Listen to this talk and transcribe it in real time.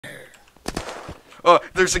Oh,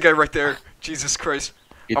 there's a guy right there. Jesus Christ.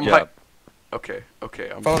 Good I'm job. Okay,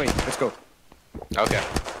 okay. Follow me. Let's go. Okay.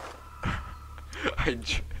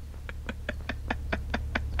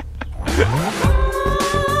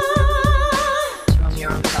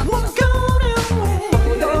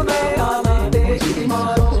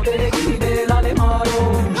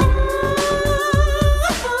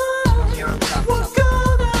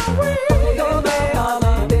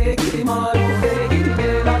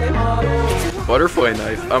 Butterfly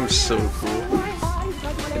knife. I'm so cool.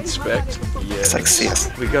 Inspect. Yes. It's like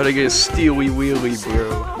CS. We gotta get a steely wheelie,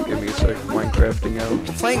 bro. Give me a second. Minecrafting out.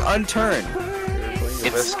 We're playing Unturned. The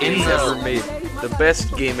best game ever made. The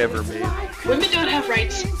best game ever made. Women don't have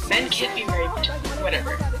rights. Men can't be raped.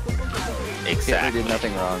 Whatever. Exactly. We did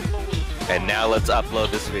nothing wrong. And now let's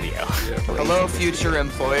upload this video. Yeah, Hello, future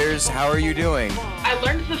employers. How are you doing? I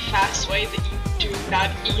learned the fast way that you do not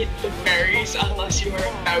eat the berries unless you are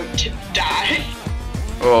about to die.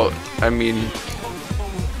 well, I mean,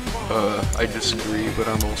 I disagree, but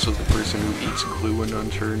I'm also the person who eats glue when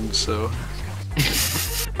unturned, so.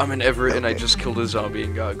 I'm in Everett and I just killed a zombie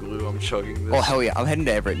and got glue. I'm chugging this. Oh, hell yeah. I'm heading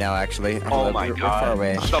to Everett now, actually. Oh my we're god. far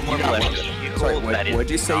away. Someone left. Sorry, what'd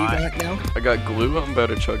you say you got now? I got glue. I'm about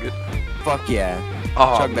to chug it. Fuck yeah.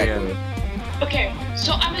 Oh, Chug that man. glue. Okay,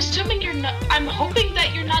 so I'm assuming you're not. I'm hoping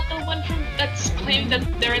that you're not the one that's claiming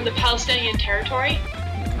that they're in the Palestinian territory.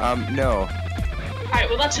 No. Alright,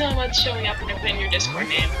 well that's the only one showing up in your Discord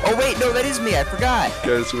name. Oh, wait, no, that is me. I forgot.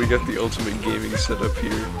 Guys, we got the ultimate gaming setup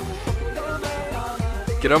here.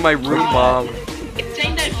 Get on my roof, mom. It's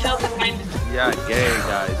saying that it failed to find. Yeah, gay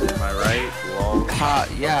guys, am I right? Lol. Ha,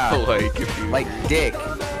 yeah. Like, if you. Like dick.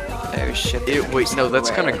 Oh, shit. Wait, no, that's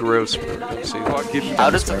kind of gross, bro. Don't say that. How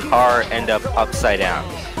does the car end up upside down?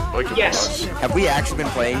 Like a Yes. bus. Have we actually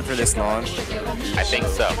been playing for this long? I think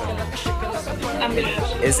so. I'm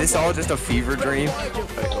gonna. Is this all just a fever dream? I hope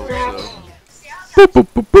Perhaps. so.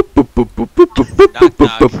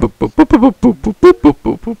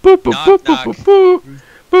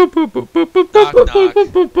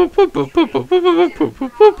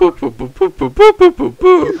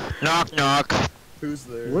 Knock knock. Who's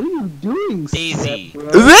there? What are you doing, Daisy. Step,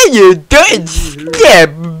 bro? What you doing? Yeah,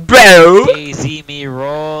 bro. Daisy me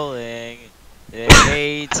rolling.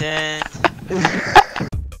 Hating.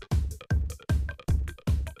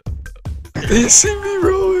 They see me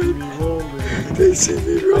rolling. They see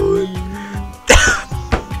me rolling.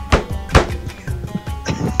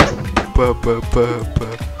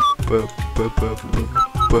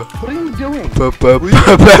 What are you doing? For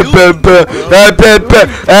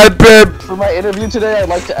For my interview today, I'd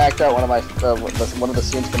like to act out one of the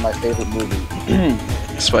scenes from my favorite movie.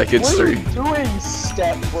 Spy Kids What are 3. you doing,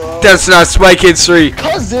 Step, bro? That's not Spy Kids 3.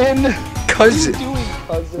 Cousin! Cousin.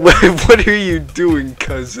 What are you doing, cousin? What are you doing,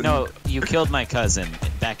 cousin? No, you killed my cousin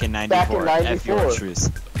back in Back in '94. F your 94. truce.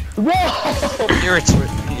 Whoa!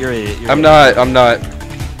 You're I'm not.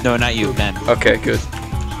 No, not you, Ben. Okay, good.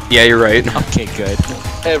 Yeah, you're right. Okay, good.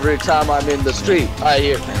 Every time I'm in the street, I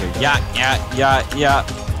hear. Yeah.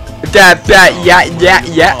 That,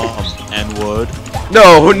 yeah. And wood.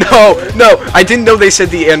 No. I didn't know they said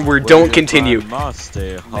the N-word. Don't continue.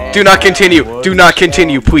 Do not continue. Do not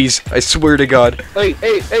continue, please. I swear to God.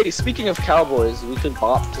 Hey, speaking of cowboys, we could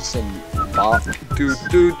bop to some bop. Dude.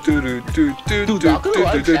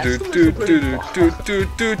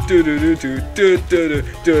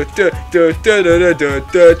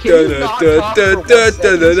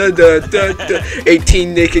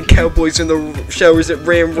 18 naked cowboys in the showers at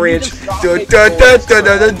Ram Ranch. 5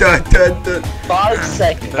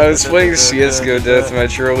 seconds. I was playing CS:GO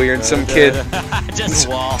Deathmatch earlier, and some kid Just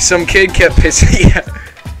wall. kept pissing.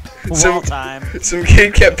 Yeah. Wall time. Some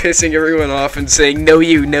kid kept pissing everyone off and saying, no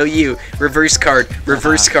you, reverse card.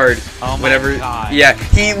 Oh my Whenever, God. yeah,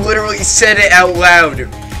 he literally said it out loud.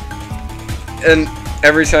 And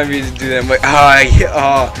every time he do that, I'm like,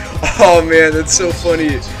 oh man, that's so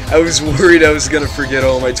funny. I was worried I was gonna forget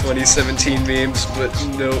all my 2017 memes, but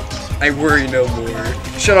no, I worry no more.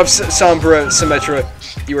 Shut up, Sombra, Symmetra.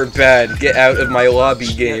 You are bad. Get out of my lobby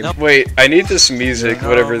game. Wait, I need this music,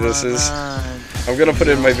 whatever this is. I'm gonna put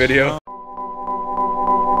it in my video.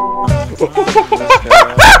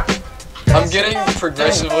 I'm getting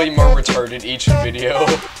progressively more retarded each video.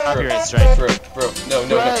 Copyright strike. Bro, no.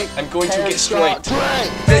 I'm going to get striked.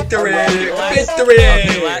 Victory!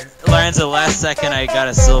 Lawrence, the last second I got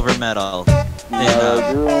a silver medal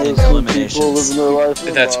in eliminations.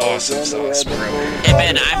 That's awesome sauce, bro. Hey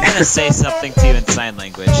Ben, I'm gonna say something to you in sign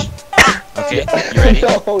language. Okay, you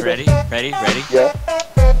ready? Ready? Yeah.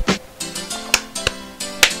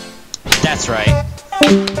 That's right.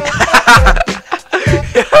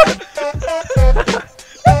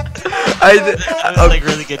 That was like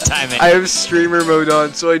really good timing. I have streamer mode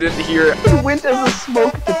on, so I didn't hear it. I went as a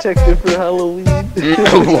smoke detector for Halloween.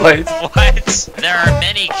 What? What? There are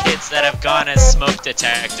many kids that have gone as smoke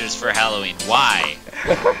detectors for Halloween. Why?